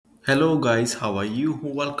Hello guys, how are you?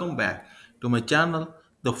 Welcome back to my channel,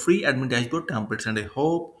 the free admin dashboard templates, and I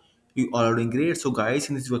hope you all are doing great. So guys,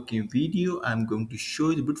 in this working video, I'm going to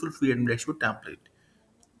show you the beautiful free admin dashboard template.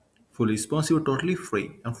 Fully responsive, totally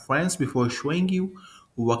free. And friends, before showing you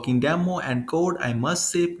working demo and code, I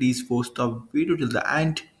must say please post the video till the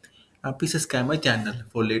end and please subscribe my channel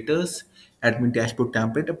for latest admin dashboard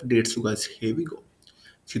template updates. So guys, here we go.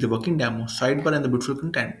 See the working demo, sidebar and the beautiful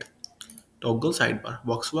content. Toggle sidebar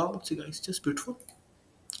works well. See guys, just beautiful.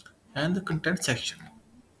 And the content section.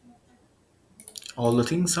 All the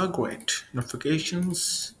things are great.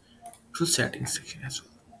 Notifications to settings section as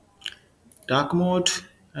well. Dark mode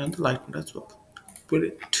and the light mode as well.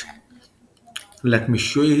 Great. Let me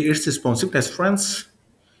show you its responsiveness, friends.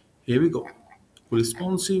 Here we go.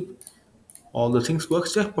 Responsive. All the things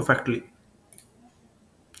works just perfectly.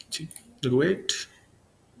 See, great.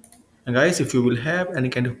 And guys, if you will have any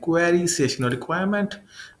kind of query, session or requirement,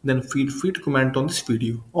 then feel free to comment on this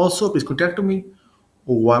video. Also, please contact me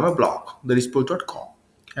via my blog, therisport.com,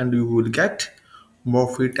 and you will get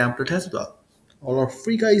more free template as well. All are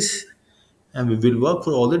free, guys, and we will work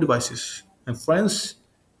for all the devices. And friends,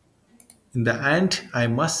 in the end, I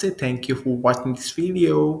must say thank you for watching this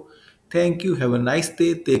video. Thank you. Have a nice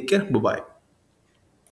day. Take care. Bye bye.